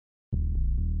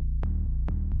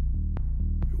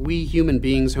We human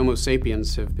beings, Homo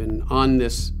sapiens, have been on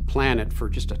this planet for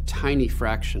just a tiny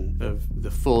fraction of the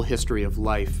full history of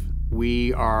life.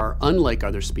 We are unlike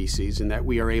other species in that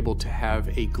we are able to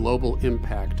have a global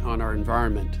impact on our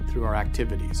environment through our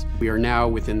activities. We are now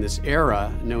within this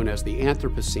era known as the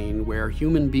Anthropocene, where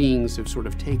human beings have sort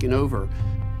of taken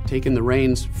the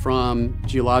reins from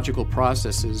geological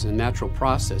processes and natural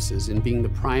processes in being the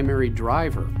primary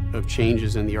driver of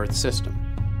changes in the Earth system.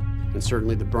 And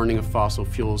certainly the burning of fossil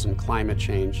fuels and climate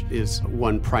change is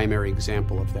one primary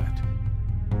example of that.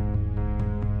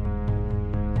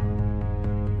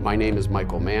 My name is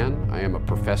Michael Mann. I am a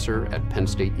professor at Penn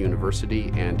State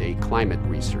University and a climate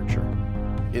researcher.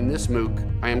 In this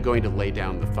MOOC, I am going to lay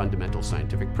down the fundamental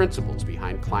scientific principles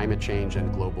behind climate change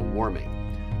and global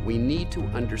warming. We need to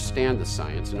understand the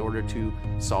science in order to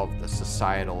solve the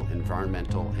societal,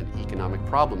 environmental, and economic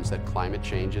problems that climate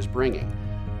change is bringing.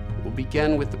 We'll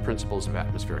begin with the principles of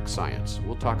atmospheric science.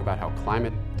 We'll talk about how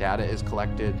climate data is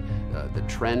collected, the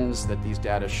trends that these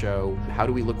data show, how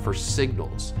do we look for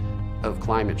signals of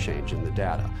climate change in the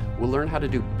data. We'll learn how to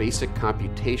do basic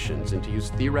computations and to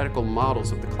use theoretical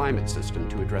models of the climate system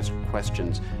to address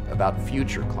questions about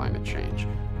future climate change.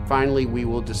 Finally, we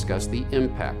will discuss the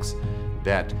impacts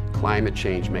that climate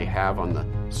change may have on the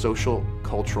social,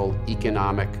 cultural,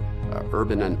 economic,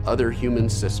 urban, and other human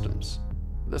systems.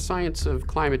 The science of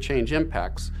climate change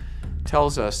impacts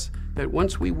tells us that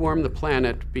once we warm the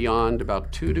planet beyond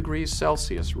about 2 degrees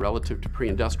Celsius relative to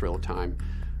pre-industrial time,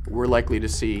 we're likely to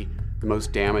see the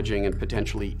most damaging and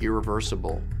potentially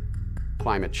irreversible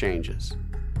climate changes.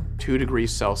 2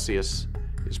 degrees Celsius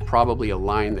is probably a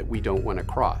line that we don't want to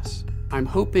cross. I'm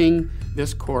hoping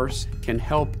this course can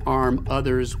help arm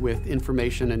others with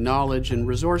information and knowledge and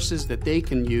resources that they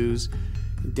can use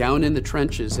down in the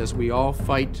trenches as we all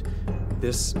fight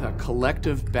this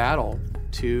collective battle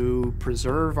to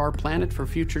preserve our planet for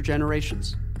future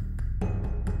generations.